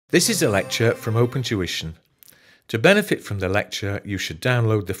This is a lecture from OpenTuition. To benefit from the lecture, you should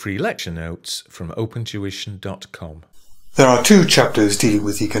download the free lecture notes from opentuition.com. There are two chapters dealing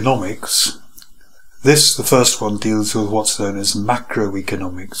with economics. The first one, deals with what's known as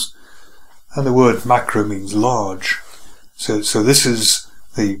macroeconomics. And the word macro means large. So this is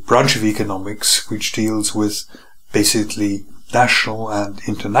the branch of economics which deals with basically national and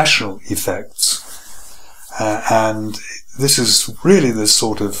international effects. And this is really the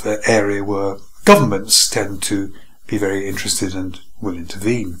sort of area where governments tend to be very interested and will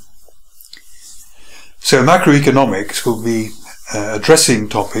intervene. So macroeconomics will be addressing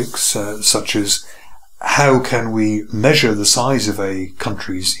topics such as how can we measure the size of a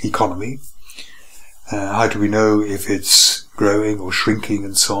country's economy? How do we know if it's growing or shrinking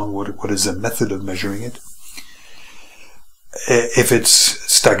and so on? What is the method of measuring it? If it's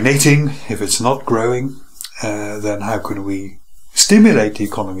stagnating, if it's not growing, then how can we stimulate the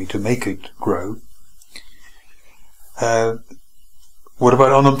economy to make it grow? What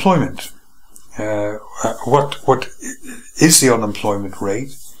about unemployment? What is the unemployment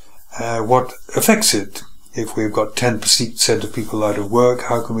rate? What affects it? If we've got 10% of people out of work,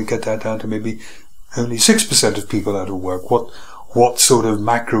 how can we get that down to maybe only 6% of people out of work? What sort of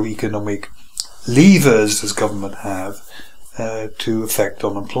macroeconomic levers does government have to affect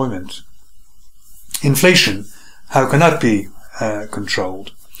unemployment? Inflation, how can that be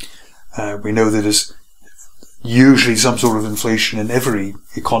controlled? We know that there's usually some sort of inflation in every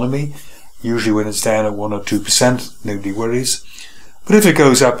economy. Usually when it's down at 1 or 2%, nobody worries. But if it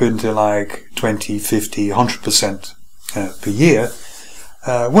goes up into like 20, 50, 100% per year,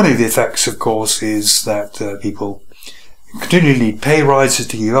 one of the effects, of course, is that people continually need pay rises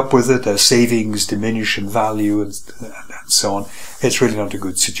to keep up with it. Their savings diminish in value and so on. It's really not a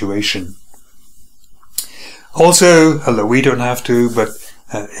good situation. Also, although we don't have to, but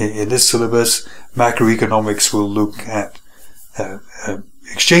in this syllabus, macroeconomics will look at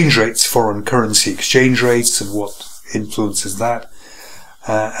exchange rates, foreign currency exchange rates, and what influences that,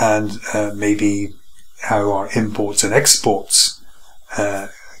 and maybe how our imports and exports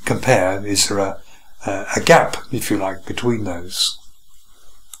compare. Is there a gap, if you like, between those?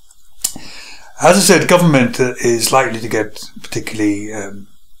 As I said, government is likely to get particularly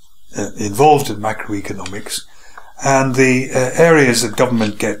involved in macroeconomics, and the areas that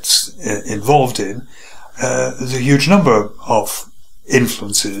government gets involved in, there's a huge number of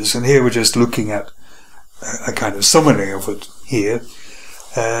influences, and here we're just looking at a kind of summary of it here.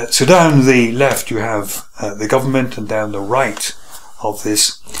 So down the left you have the government, and down the right of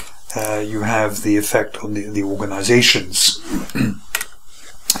this you have the effect on the organizations.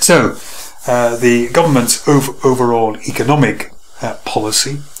 So the government's overall economic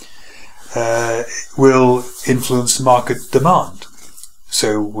policy will influence market demand.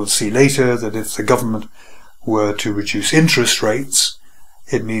 So we'll see later that if the government were to reduce interest rates,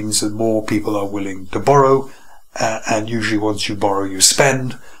 it means that more people are willing to borrow, and usually once you borrow you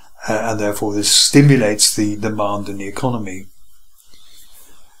spend, and therefore this stimulates the demand in the economy.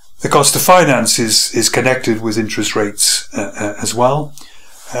 The cost of finance is connected with interest rates as well,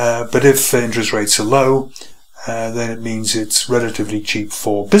 but if interest rates are low, then it means it's relatively cheap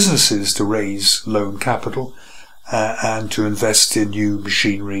for businesses to raise loan capital and to invest in new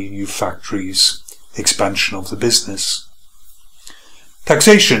machinery, new factories, expansion of the business.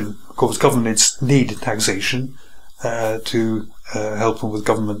 Taxation, of course, governments need taxation to help them with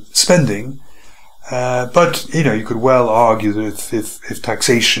government spending, but you could well argue that if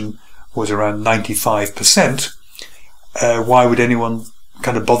taxation was around 95%, why would anyone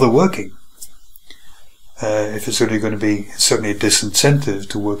kind of bother working? If it's only going to be certainly a disincentive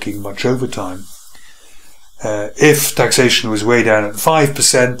to working much overtime. If taxation was way down at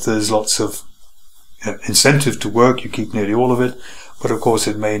 5%, there's lots of incentive to work, you keep nearly all of it, but of course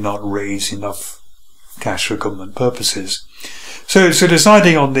it may not raise enough cash for government purposes. So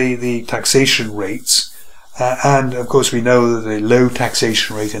deciding on the taxation rates, and of course we know that a low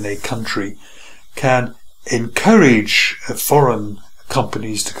taxation rate in a country can encourage foreign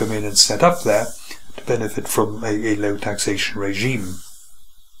companies to come in and set up there to benefit from a low taxation regime.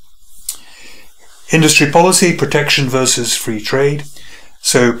 Industry policy, protection versus free trade.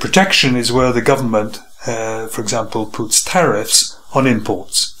 So protection is where the government, for example, puts tariffs on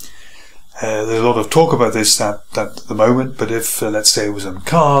imports. There's a lot of talk about this at the moment, but if, let's say, it was on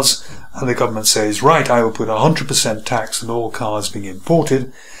cars, and the government says, right, I will put 100% tax on all cars being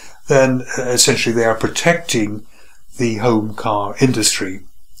imported, then essentially they are protecting the home car industry.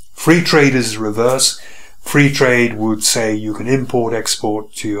 Free trade is the reverse. Free trade would say you can import,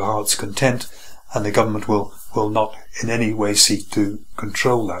 export to your heart's content, and the government will will not in any way seek to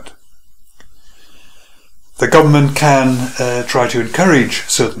control that. The government can try to encourage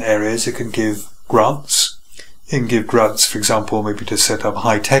certain areas. It can give grants. It can give grants, for example, maybe to set up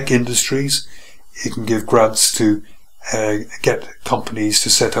high-tech industries. It can give grants to get companies to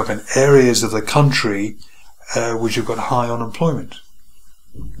set up in areas of the country which have got high unemployment.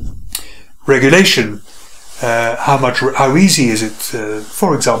 Regulation. How easy is it,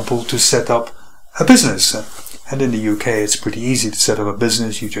 for example, to set up a business? And in the UK, it's pretty easy to set up a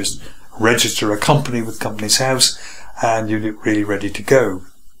business. You just register a company with Companies House, and you're really ready to go.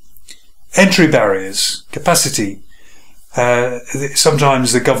 Entry barriers, capacity.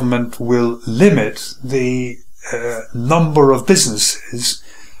 Sometimes the government will limit the number of businesses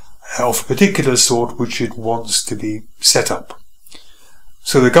of a particular sort which it wants to be set up.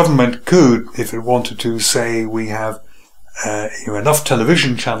 So the government could, if it wanted to, say we have enough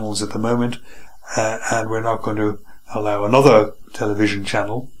television channels at the moment, and we're not going to allow another television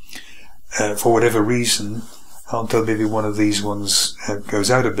channel for whatever reason until maybe one of these ones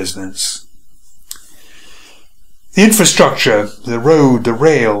goes out of business. The infrastructure, the road, the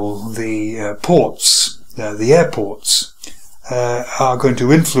rail, the ports, the airports are going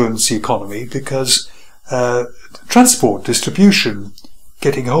to influence the economy because transport, distribution,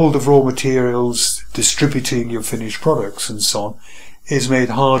 getting hold of raw materials, distributing your finished products and so on is made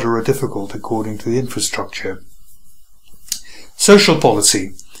harder or difficult according to the infrastructure. Social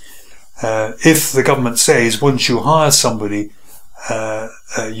policy. If the government says once you hire somebody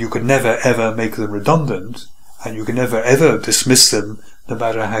you can never ever make them redundant and you can never ever dismiss them no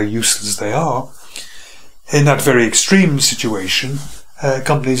matter how useless they are, in that very extreme situation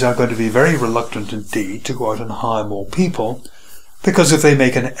companies are going to be very reluctant indeed to go out and hire more people, because if they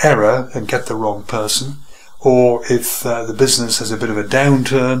make an error and get the wrong person, or if the business has a bit of a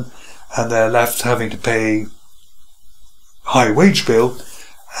downturn and they're left having to pay high wage bill,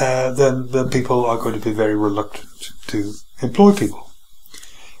 then people are going to be very reluctant to employ people.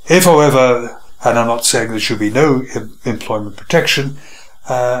 If, however, and I'm not saying there should be no employment protection,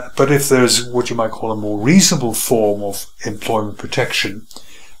 but if there's what you might call a more reasonable form of employment protection,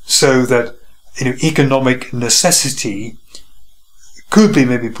 so that economic necessity could be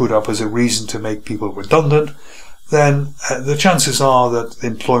maybe put up as a reason to make people redundant, then the chances are that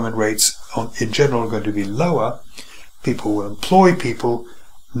employment rates in general are going to be lower. People will employ people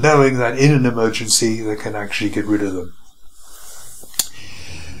knowing that in an emergency they can actually get rid of them.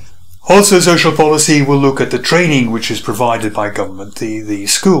 Also, social policy will look at the training which is provided by government, the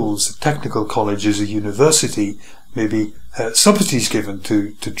schools, the technical colleges, the university, maybe subsidies given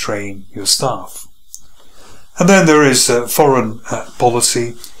to train your staff. And then there is foreign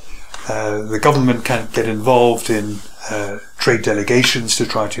policy. The government can get involved in trade delegations to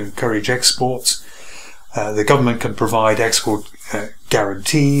try to encourage exports. The government can provide export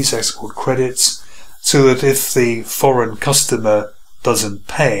guarantees, export credits, so that if the foreign customer doesn't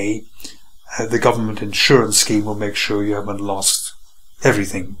pay, the government insurance scheme will make sure you haven't lost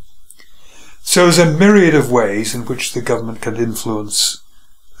everything. So there's a myriad of ways in which the government can influence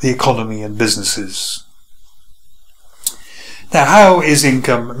the economy and businesses. Now, how is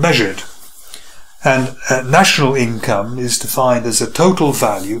income measured? And national income is defined as the total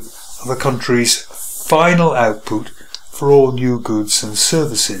value of a country's final output for all new goods and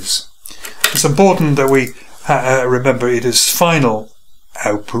services. It's important that we remember it is final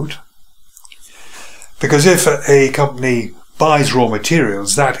output, because if a company buys raw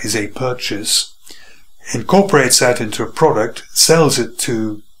materials, that is a purchase, incorporates that into a product, sells it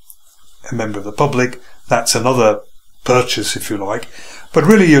to a member of the public, that's another purchase, if you like, but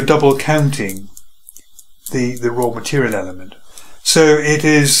really you're double counting the raw material element. So it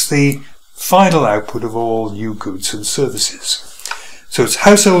is the final output of all new goods and services. So it's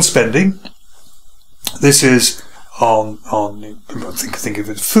household spending. This is on think of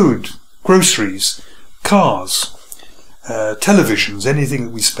it, food, groceries, cars, televisions, anything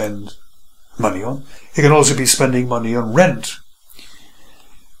that we spend money on. You can also be spending money on rent.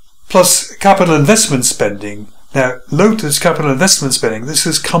 Plus capital investment spending. Now, Lotus capital investment spending, this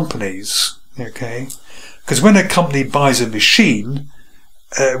is companies, okay? Because when a company buys a machine,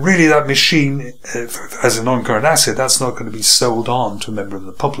 really that machine, as a non-current asset, that's not going to be sold on to a member of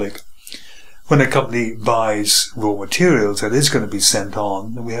the public. When a company buys raw materials, that is going to be sent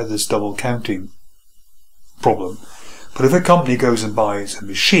on, and we have this double counting problem. But if a company goes and buys a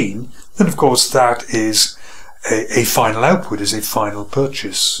machine, then of course that is a final output, is a final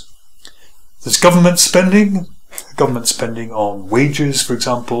purchase. There's government spending on wages, for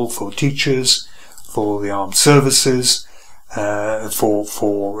example, for teachers, for the armed services, for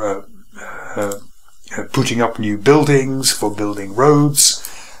putting up new buildings, for building roads.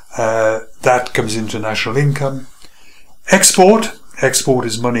 That comes into national income. Export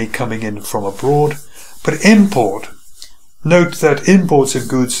is money coming in from abroad. But import, note that imports of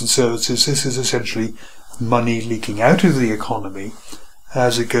goods and services, this is essentially money leaking out of the economy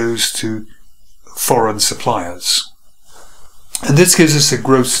as it goes to foreign suppliers. And this gives us a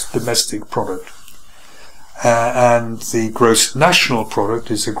gross domestic product. And the gross national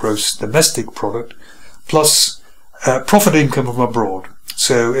product is the gross domestic product plus profit income from abroad.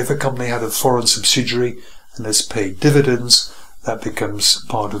 So if a company had a foreign subsidiary and has paid dividends, that becomes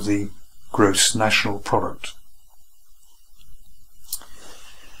part of the gross national product.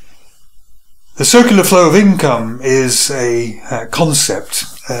 The circular flow of income is a concept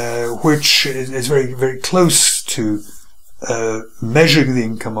which is very, very close to measuring the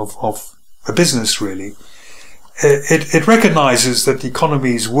income of a business, really. It recognizes that the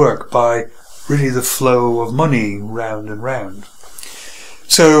economies work by really the flow of money round and round.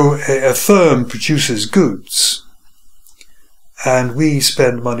 So a firm produces goods, and we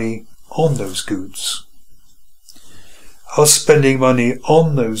spend money on those goods. Us spending money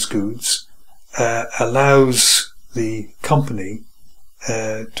on those goods allows the company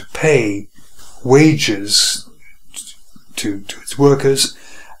to pay wages to its workers,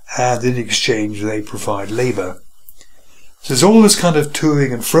 and in exchange they provide labour. So there's all this kind of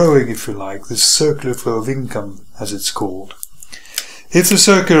toing and froing, if you like, this circular flow of income, as it's called. If the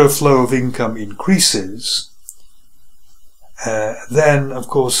circular flow of income increases, then, of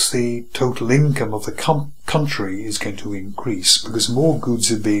course, the total income of the country is going to increase, because more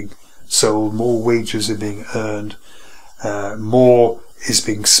goods are being sold, more wages are being earned, more is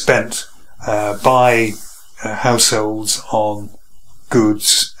being spent by households on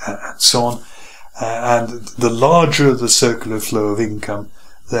goods and so on. And the larger the circular flow of income,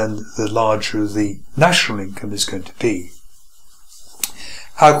 then the larger the national income is going to be.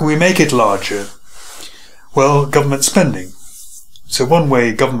 How can we make it larger? Well, government spending. So one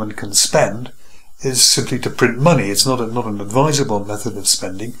way government can spend is simply to print money. It's not an advisable method of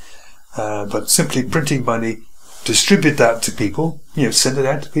spending, but simply printing money, distribute that to people, send it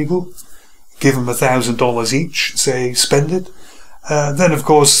out to people, give them $1,000 each, say, spend it. Then, of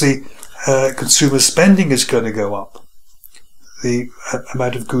course, the consumer spending is going to go up. The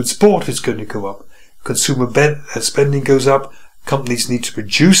amount of goods bought is going to go up. Consumer spending goes up. Companies need to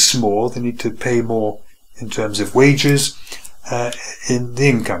produce more. They need to pay more in terms of wages, in the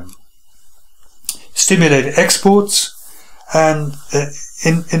income. Stimulate exports and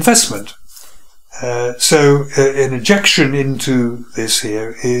investment. So an injection into this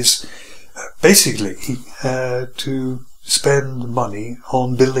here is basically to spend money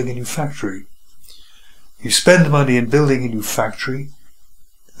on building a new factory. You spend money in building a new factory.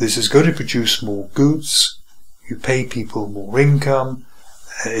 This is going to produce more goods. You pay people more income.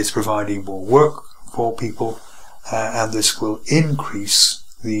 It's providing more work for people. And this will increase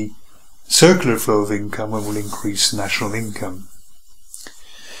the circular flow of income and will increase national income.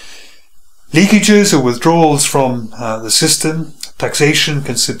 Leakages or withdrawals from the system. Taxation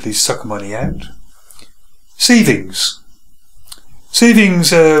can simply suck money out. Savings.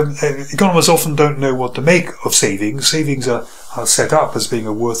 Savings, economists often don't know what to make of savings. Savings are set up as being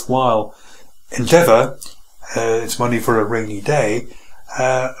a worthwhile endeavour. It's money for a rainy day.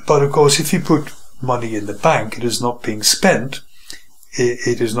 But of course, if you put money in the bank, it is not being spent.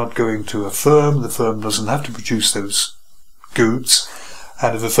 It is not going to a firm. The firm doesn't have to produce those goods.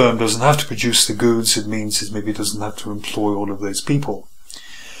 And if a firm doesn't have to produce the goods, it means it maybe doesn't have to employ all of those people.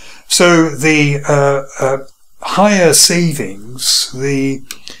 So the higher savings,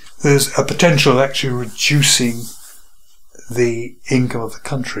 there's a potential of actually reducing the income of the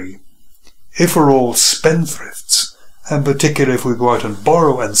country. If we're all spendthrifts, and particularly if we go out and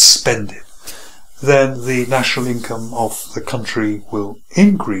borrow and spend it, then the national income of the country will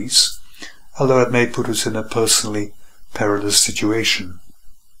increase, although it may put us in a personally perilous situation.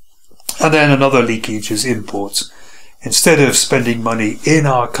 And then another leakage is imports. Instead of spending money in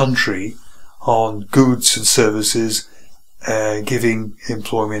our country on goods and services, giving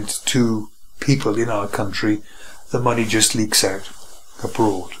employment to people in our country, the money just leaks out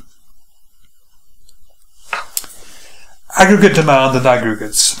abroad. Aggregate demand and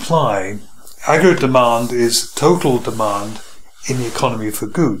aggregate supply. Aggregate demand is total demand in the economy for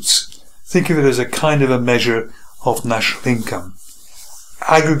goods. Think of it as a kind of a measure of national income.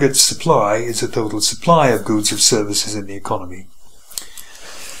 Aggregate supply is the total supply of goods and services in the economy.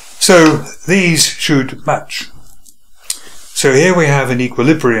 So these should match. So here we have an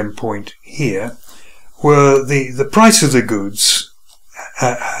equilibrium point here, where the price of the goods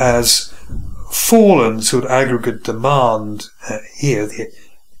has fallen sort of aggregate demand here.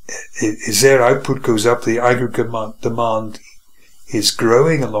 As their output goes up, the aggregate demand is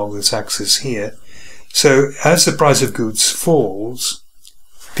growing along this axis here. So as the price of goods falls,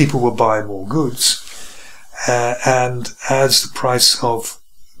 people will buy more goods, and as the price of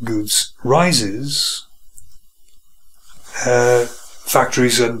goods rises,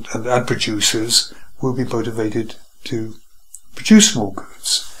 factories and producers will be motivated to produce more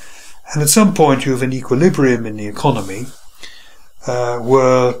goods. And at some point you have an equilibrium in the economy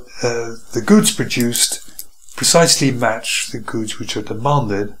where the goods produced precisely match the goods which are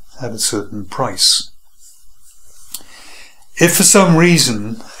demanded at a certain price. If for some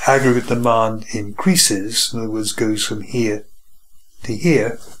reason aggregate demand increases, in other words goes from here to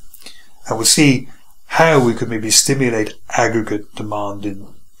here, and we'll see how we could maybe stimulate aggregate demand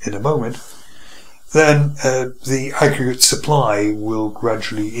in a moment, then the aggregate supply will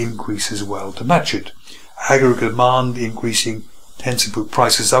gradually increase as well to match it. Aggregate demand increasing tends to put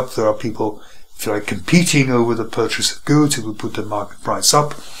prices up. There are people, if you like, competing over the purchase of goods. It will put the market price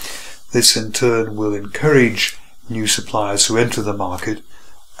up. This in turn will encourage new suppliers to enter the market,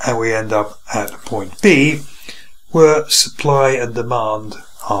 and we end up at point B, where supply and demand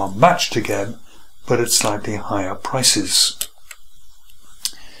are matched again, but at slightly higher prices.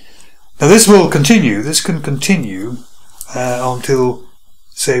 Now this will continue. This can continue until,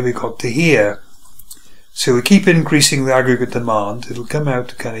 say, we got to here. So we keep increasing the aggregate demand. It'll come out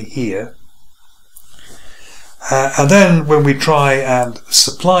to kind of here. And then when we try and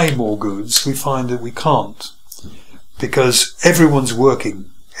supply more goods, we find that we can't, because everyone's working.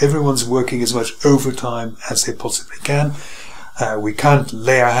 Everyone's working as much overtime as they possibly can. We can't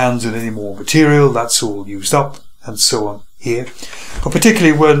lay our hands on any more material. That's all used up, and so on here. But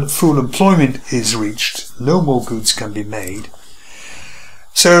particularly when full employment is reached, no more goods can be made.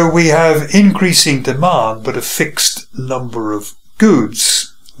 So we have increasing demand, but a fixed number of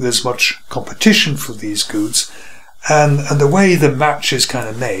goods. There's much competition for these goods, and the way the match is kind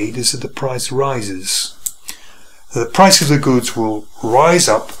of made is that the price rises. The price of the goods will rise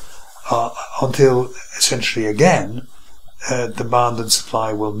up until essentially again demand and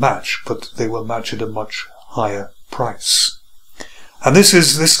supply will match, but they will match at a much higher price. And this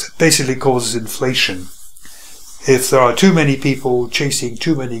basically causes inflation. If there are too many people chasing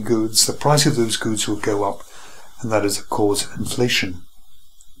too many goods, the price of those goods will go up, and that is a cause of inflation.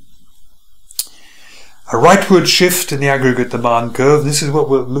 A rightward shift in the aggregate demand curve, this is what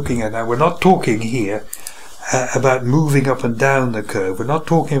we're looking at now. We're not talking here about moving up and down the curve. We're not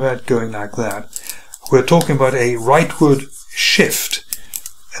talking about going like that. We're talking about a rightward shift.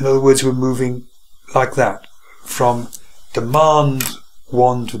 In other words, we're moving like that, from demand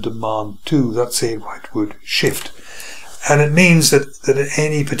 1 to demand 2. That's a rightward shift. And it means that at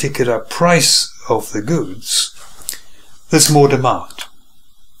any particular price of the goods, there's more demand.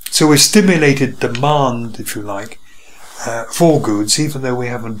 So we've stimulated demand, if you like, for goods, even though we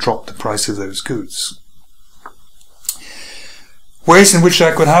haven't dropped the price of those goods. Ways in which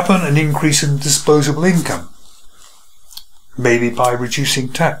that could happen: an increase in disposable income, maybe by reducing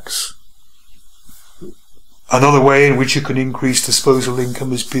tax. Another way in which you can increase disposable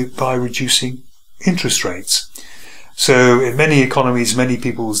income is by reducing interest rates. So in many economies, many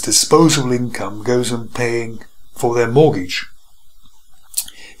people's disposable income goes on paying for their mortgage.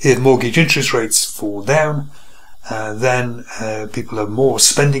 If mortgage interest rates fall down, then people have more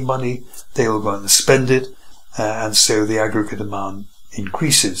spending money, they will go and spend it, and so the aggregate demand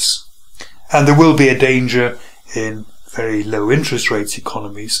increases. And there will be a danger in very low interest rates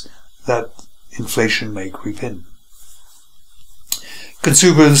economies that inflation may creep in.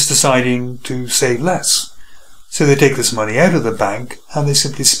 Consumers deciding to save less. So they take this money out of the bank and they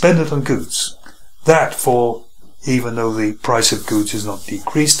simply spend it on goods. Even though the price of goods is not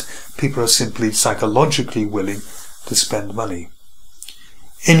decreased, people are simply psychologically willing to spend money.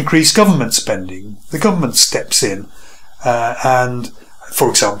 Increased government spending. The government steps in and, for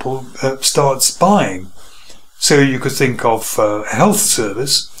example, starts buying. So you could think of a health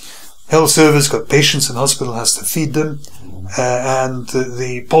service. Health service got patients in hospital, has to feed them, and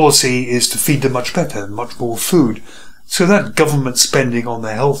the policy is to feed them much better, much more food. So that government spending on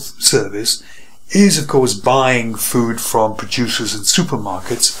the health service is, of course, buying food from producers and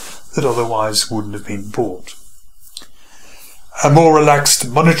supermarkets that otherwise wouldn't have been bought. A more relaxed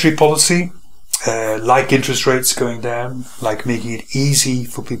monetary policy, like interest rates going down, like making it easy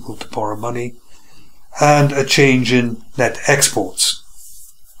for people to borrow money, and a change in net exports.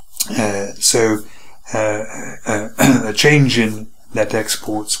 A change in net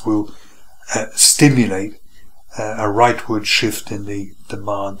exports will stimulate a rightward shift in the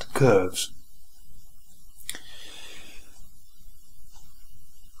demand curves.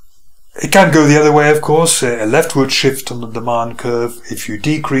 It can go the other way, of course, a leftward shift on the demand curve. If you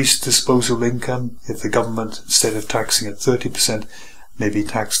decrease disposable income, if the government, instead of taxing at 30%, maybe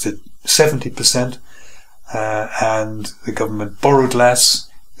taxed at 70%, and the government borrowed less,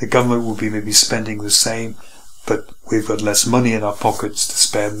 the government will be maybe spending the same, but we've got less money in our pockets to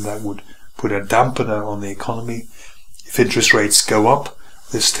spend. That would put a dampener on the economy. If interest rates go up,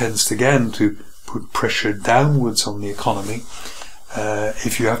 this tends to, again, to put pressure downwards on the economy.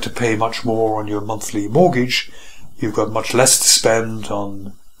 If you have to pay much more on your monthly mortgage, you've got much less to spend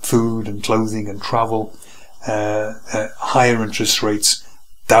on food and clothing and travel. Higher interest rates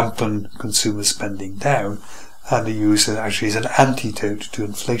dampen consumer spending down, and are used actually as an antidote to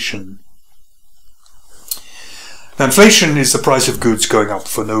inflation. Now, inflation is the price of goods going up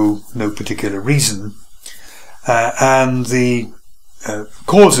for no particular reason, and the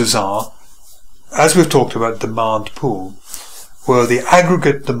causes are, as we've talked about, demand pull, where the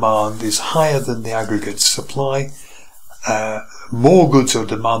aggregate demand is higher than the aggregate supply. More goods are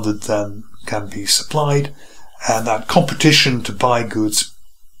demanded than can be supplied, and that competition to buy goods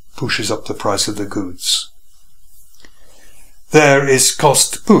pushes up the price of the goods. There is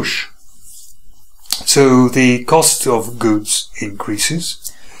cost push. So the cost of goods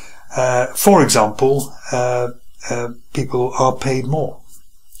increases. For example, people are paid more.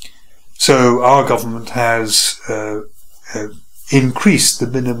 So our government has increased the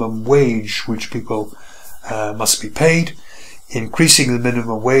minimum wage which people must be paid. Increasing the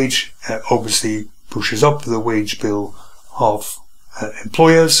minimum wage obviously pushes up the wage bill of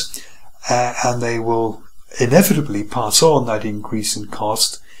employers, and they will inevitably pass on that increase in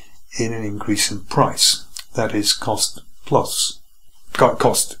cost in an increase in price. That is cost push.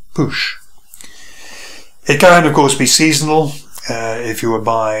 It can, of course, be seasonal. If you are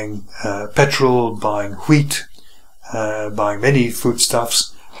buying petrol, buying wheat, buying many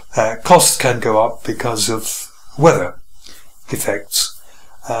foodstuffs, cost can go up because of weather effects,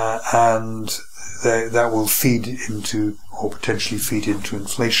 and that will feed into, or potentially feed into,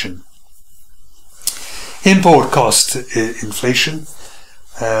 inflation. Import cost inflation.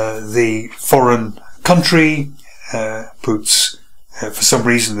 The foreign country puts, for some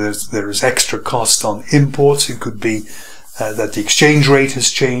reason there is extra cost on imports. It could be that the exchange rate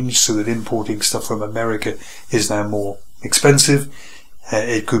has changed, so that importing stuff from America is now more expensive.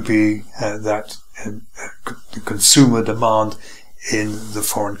 It could be that the consumer demand in the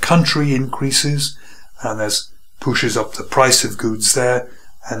foreign country increases, and this pushes up the price of goods there,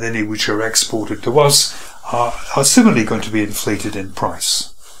 and any which are exported to us are similarly going to be inflated in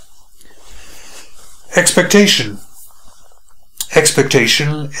price. Expectation.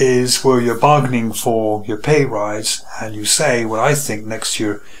 Expectation is where you're bargaining for your pay rise, and you say, well, I think next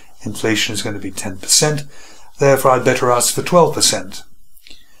year inflation is going to be 10%, therefore I'd better ask for 12%.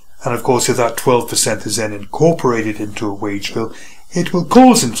 And of course, if that 12% is then incorporated into a wage bill, it will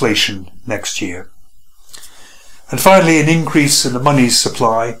cause inflation next year. And finally, an increase in the money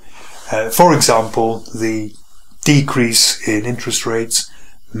supply. For example, the decrease in interest rates,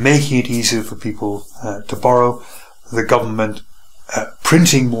 making it easier for people to borrow, the government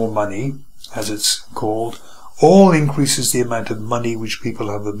printing more money, as it's called, all increases the amount of money which people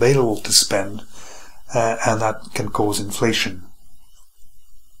have available to spend, and that can cause inflation.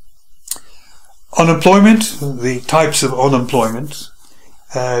 Unemployment, the types of unemployment,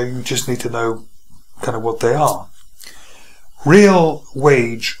 you just need to know kind of what they are. Real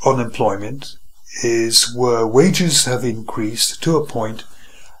wage unemployment is where wages have increased to a point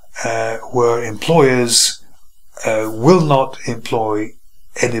where employers will not employ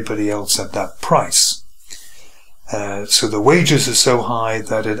anybody else at that price. So the wages are so high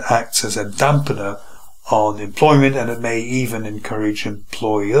that it acts as a dampener on employment, and it may even encourage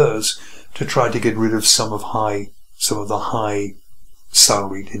employers to try to get rid of some of the high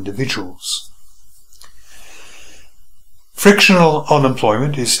salaried individuals. Frictional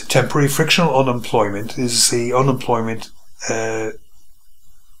unemployment is temporary. Frictional unemployment is the unemployment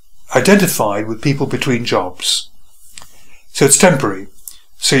identified with people between jobs. So it's temporary.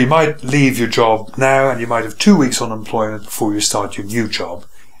 So you might leave your job now, and you might have 2 weeks unemployment before you start your new job.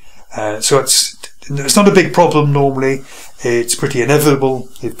 So it's not a big problem normally. It's pretty inevitable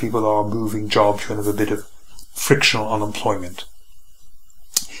if people are moving jobs. You have a bit of frictional unemployment.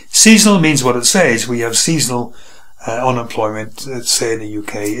 Seasonal means what it says. We have seasonal unemployment, let's say in the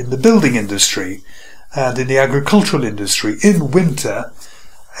UK, in the building industry and in the agricultural industry. In winter,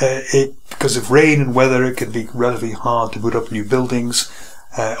 because of rain and weather, it can be relatively hard to put up new buildings.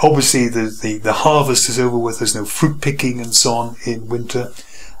 Obviously, the harvest is over with. There's no fruit picking and so on in winter.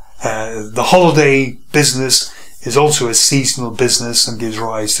 The holiday business is also a seasonal business and gives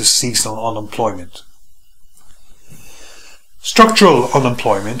rise to seasonal unemployment. Structural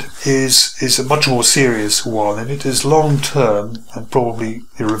unemployment is a much more serious one, and it is long-term and probably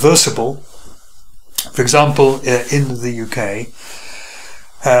irreversible. For example, in the UK,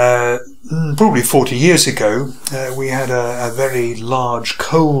 probably 40 years ago, we had a very large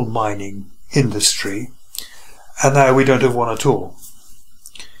coal mining industry, and now we don't have one at all.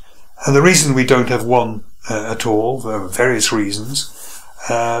 And the reason we don't have one at all, there are various reasons,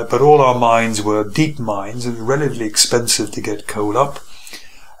 but all our mines were deep mines and relatively expensive to get coal up,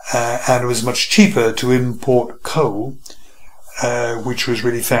 and it was much cheaper to import coal, which was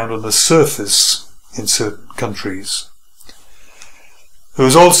really found on the surface in certain countries. There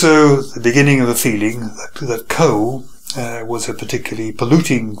was also the beginning of the feeling that coal was a particularly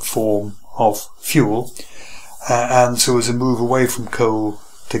polluting form of fuel, and so was a move away from coal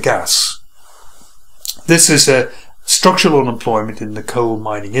to gas. This is a structural unemployment in the coal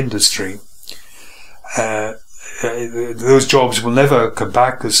mining industry. Those jobs will never come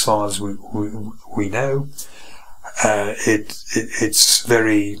back as far as we know. It's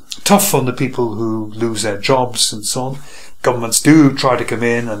very tough on the people who lose their jobs and so on. Governments do try to come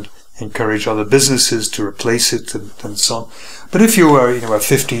in and encourage other businesses to replace it and so on. But if you are, a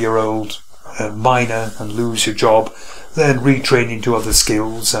 50-year-old miner and lose your job, then retraining to other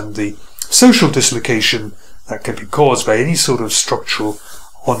skills and the social dislocation that can be caused by any sort of structural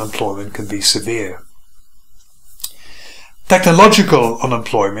unemployment can be severe. Technological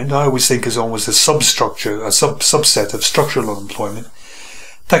unemployment, I always think, is almost a subset of structural unemployment.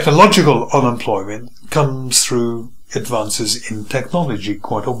 Technological unemployment comes through advances in technology,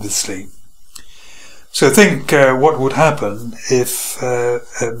 quite obviously. So think what would happen if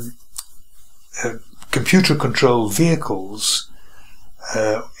computer-controlled vehicles,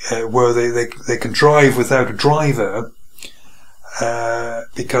 where they can drive without a driver,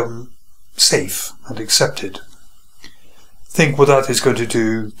 become safe and accepted. Think what that is going to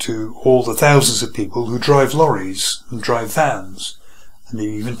do to all the thousands of people who drive lorries and drive vans, and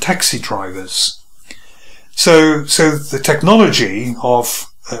even taxi drivers. So the technology of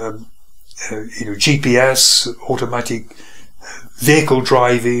GPS, automatic vehicle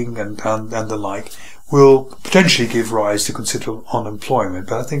driving, and the like, will potentially give rise to considerable unemployment,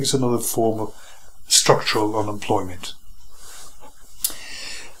 but I think it's another form of structural unemployment.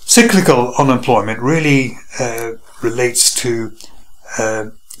 Cyclical unemployment really relates to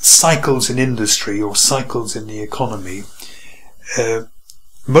cycles in industry or cycles in the economy.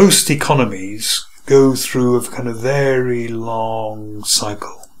 Most economies go through a kind of very long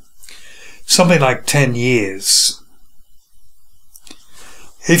cycle, something like 10 years.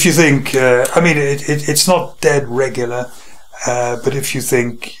 If you think, it's not dead regular, but if you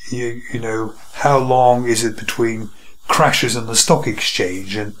think, how long is it between crashes on the stock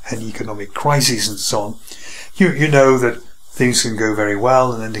exchange and economic crises and so on, you know that things can go very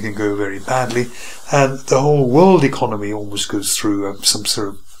well and then they can go very badly, and the whole world economy almost goes through some sort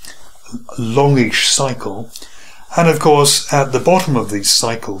of longish cycle. And of course, at the bottom of this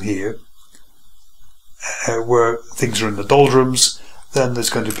cycle here, where things are in the doldrums, then there's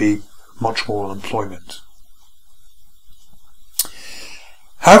going to be much more unemployment.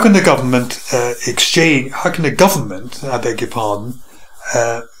 How can the government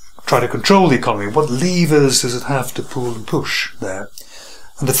try to control the economy? What levers does it have to pull and push there?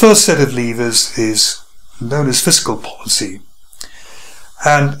 And the first set of levers is known as fiscal policy.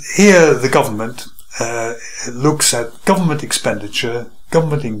 And here the government looks at government expenditure,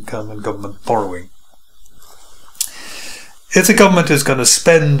 government income, and government borrowing. If the government is going to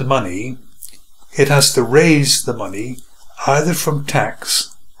spend money, it has to raise the money either from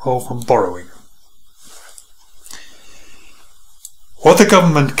tax or from borrowing. What the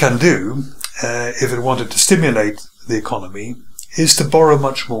government can do, if it wanted to stimulate the economy, is to borrow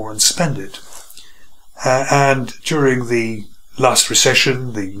much more and spend it. And during the last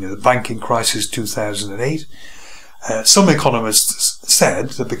recession, the banking crisis 2008, some economists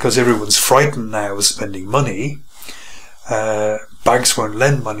said that because everyone's frightened now of spending money, banks won't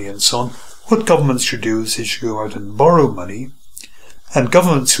lend money and so on, what governments should do is they should go out and borrow money, and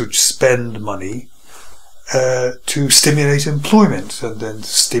governments should spend money to stimulate employment and then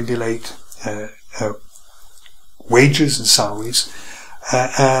stimulate wages and salaries,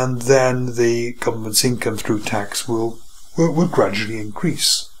 and then the government's income through tax will gradually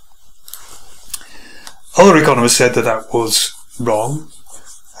increase. Other economists said that that was wrong,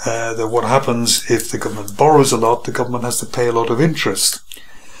 that what happens if the government borrows a lot, the government has to pay a lot of interest.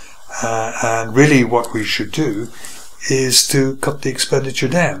 And really what we should do is to cut the expenditure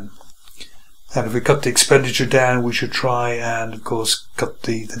down. And if we cut the expenditure down, we should try and, of course, cut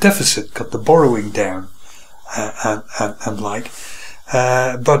the deficit, cut the borrowing down, and like.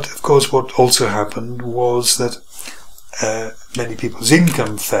 But, of course, what also happened was that many people's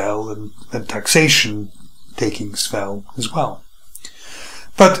income fell and taxation takings fell as well.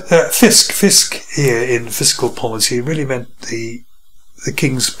 But fisc here in fiscal policy really meant the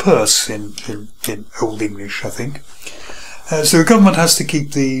king's purse in Old English, I think. So the government has to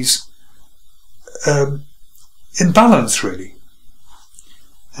keep these in balance, really.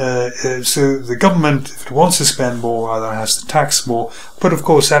 So the government, if it wants to spend more, either has to tax more, but of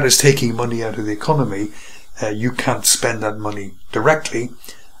course that is taking money out of the economy. You can't spend that money directly,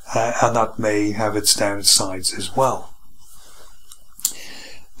 and that may have its downsides as well.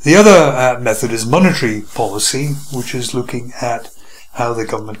 The other method is monetary policy, which is looking at how the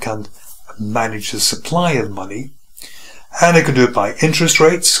government can manage the supply of money. And it can do it by interest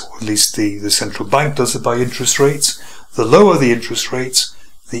rates, or at least the central bank does it by interest rates. The lower the interest rates,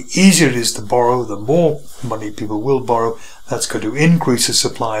 the easier it is to borrow, the more money people will borrow. That's going to increase the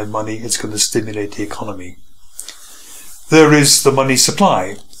supply of money, it's going to stimulate the economy. There is the money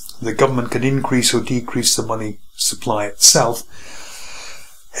supply. The government can increase or decrease the money supply itself.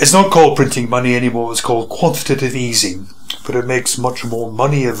 It's not called printing money anymore, it's called quantitative easing, but it makes much more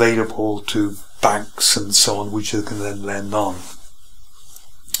money available to banks and so on, which they can then lend on.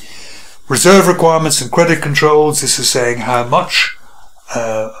 Reserve requirements and credit controls, this is saying how much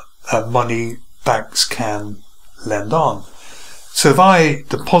money banks can lend on. So if I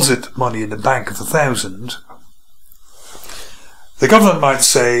deposit money in the bank of 1,000, the government might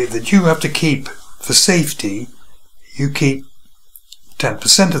say that you have to keep, for safety, you keep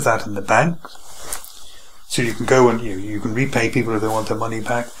 10% of that in the bank, so you can go and you can repay people if they want their money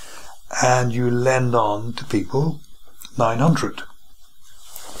back, and you lend on to people 900.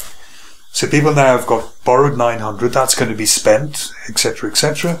 So people now have got borrowed 900, that's going to be spent, etc.,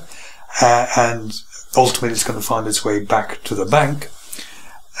 etc., and ultimately it's going to find its way back to the bank,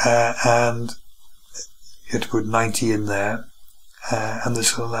 and you have to put 90 in there, and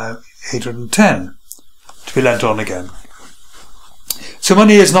this will allow 810 to be lent on again. So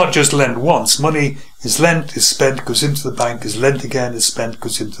money is not just lent once. Money is lent, is spent, goes into the bank, is lent again, is spent,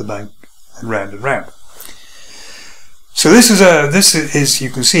 goes into the bank, and round and round. So this is you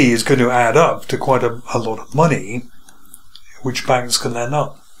can see, is going to add up to quite a lot of money, which banks can lend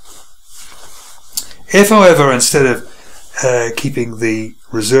on. If, however, instead of keeping the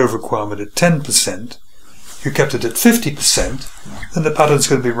reserve requirement at 10%, you kept it at 50%, then the pattern's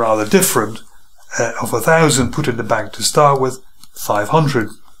going to be rather different. Of 1,000 put in the bank to start with, 500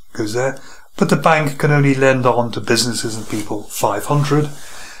 goes there, but the bank can only lend on to businesses and people 500.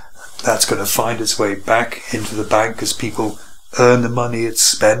 That's going to find its way back into the bank as people earn the money it's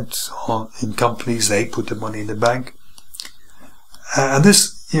spent in companies. They put the money in the bank, and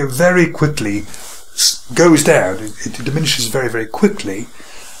this very quickly goes down. It diminishes very, very quickly,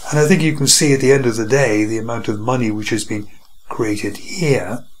 and I think you can see at the end of the day the amount of money which has been created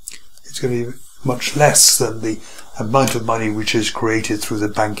here is going to be much less than the amount of money which is created through the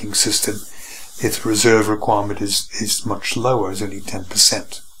banking system if the reserve requirement is much lower, is only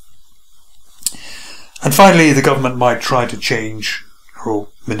 10%. And finally, the government might try to change or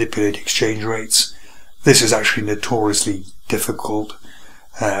manipulate exchange rates. This is actually notoriously difficult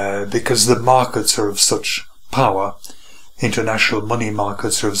because the markets are of such power, international money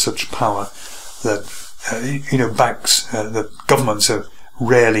markets are of such power that banks, that governments are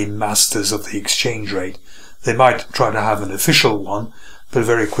rarely masters of the exchange rate. They might try to have an official one, but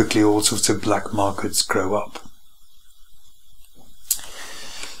very quickly all sorts of black markets grow up.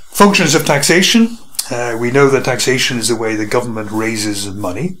 Functions of taxation. We know that taxation is the way the government raises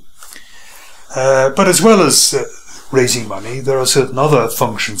money. But as well as raising money, there are certain other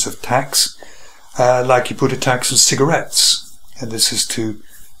functions of tax, like you put a tax on cigarettes, and this is to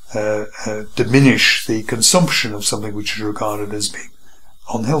diminish the consumption of something which is regarded as being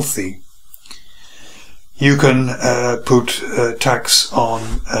unhealthy. You can put tax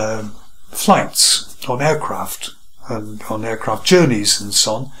on flights, on aircraft, and on aircraft journeys and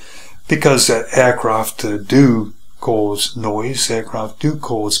so on, because aircraft do cause noise, aircraft do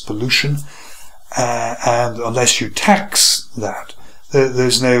cause pollution, and unless you tax that,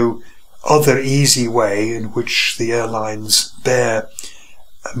 there's no other easy way in which the airlines bear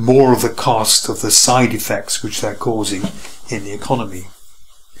more of the cost of the side effects which they're causing in the economy.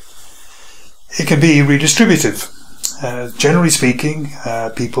 It can be redistributive. Generally speaking,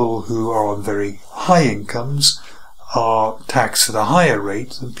 people who are on very high incomes are taxed at a higher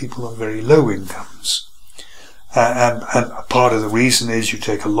rate than people on very low incomes. And part of the reason is you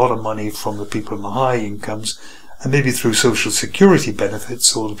take a lot of money from the people in the high incomes, and maybe through social security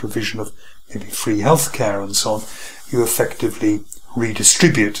benefits or the provision of maybe free healthcare and so on, you effectively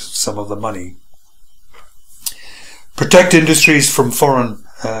redistribute some of the money. Protect industries from foreign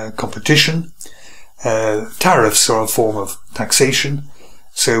competition. Tariffs are a form of taxation.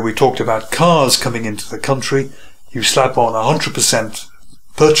 So we talked about cars coming into the country. You slap on 100%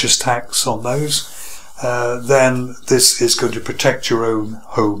 purchase tax on those, then this is going to protect your own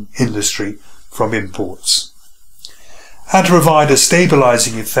home industry from imports. And to provide a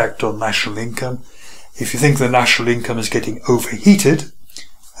stabilizing effect on national income. If you think the national income is getting overheated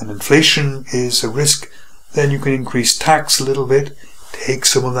and inflation is a risk, then you can increase tax a little bit, take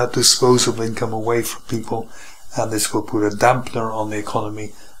some of that disposable income away from people, and this will put a dampener on the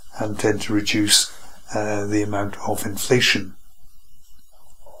economy and tend to reduce the amount of inflation.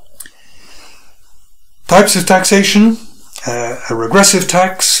 Types of taxation. A regressive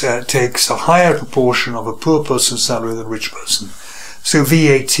tax takes a higher proportion of a poor person's salary than a rich person. So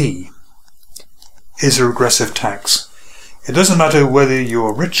VAT is a regressive tax. It doesn't matter whether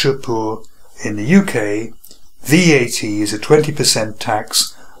you're rich or poor. In the UK, VAT is a 20%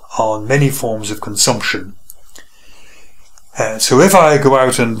 tax on many forms of consumption. So if I go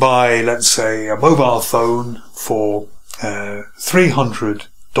out and buy, let's say, a mobile phone for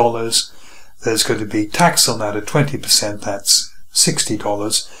 $300, there's going to be tax on that at 20%, that's $60.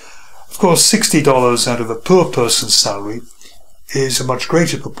 Of course, $60 out of a poor person's salary is a much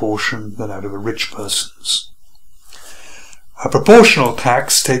greater proportion than out of a rich person's. A proportional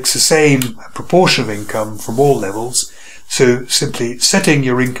tax takes the same proportion of income from all levels, so simply setting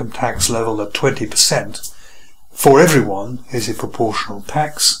your income tax level at 20% for everyone is a proportional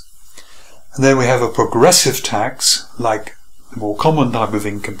tax. And then we have a progressive tax, like the more common type of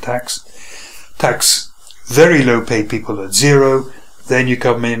income tax. Tax very low paid people at 0, then you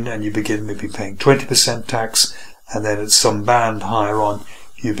come in and you begin maybe paying 20% tax, and then at some band higher on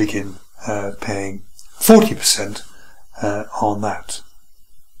you begin paying 40% on that.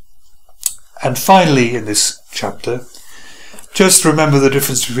 And finally in this chapter, just remember the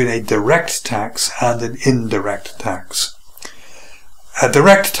difference between a direct tax and an indirect tax. A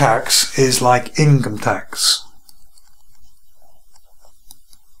direct tax is like income tax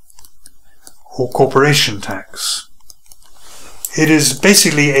or corporation tax. It is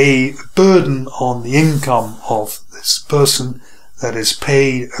basically a burden on the income of this person that is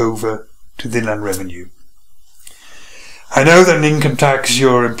paid over to the Inland Revenue. I know that in income tax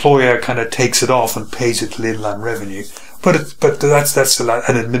your employer kind of takes it off and pays it to the Inland Revenue, but that's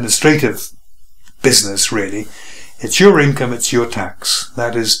an administrative business really. It's your income, it's your tax.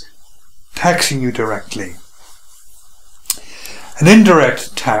 That is taxing you directly. An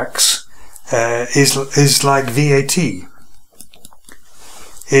indirect tax is like VAT.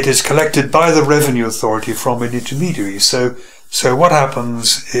 It is collected by the Revenue Authority from an intermediary. So what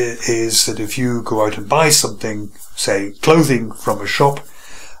happens is that if you go out and buy something, say clothing from a shop,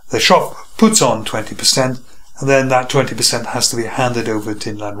 the shop puts on 20%, and then that 20% has to be handed over to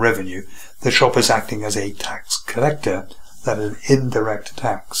Inland Revenue. The shop is acting as a tax collector. That is an indirect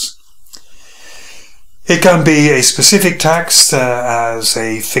tax. It can be a specific tax as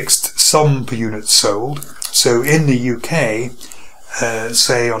a fixed sum per unit sold. So in the UK,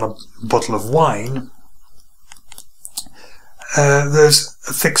 say on a bottle of wine, there's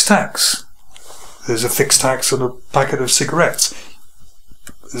a fixed tax. There's a fixed tax on a packet of cigarettes.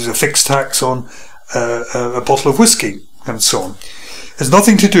 There's a fixed tax on a bottle of whiskey, and so on. It's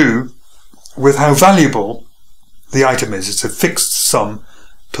nothing to do with how valuable the item is. It's a fixed sum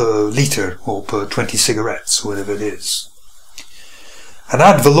per litre or per 20 cigarettes, whatever it is. An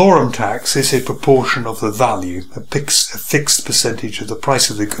ad valorem tax is a proportion of the value, a fixed percentage of the price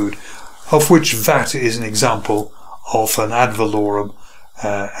of the good, of which VAT is an example of an ad valorem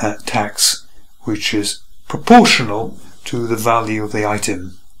tax, which is proportional to the value of the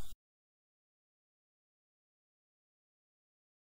item.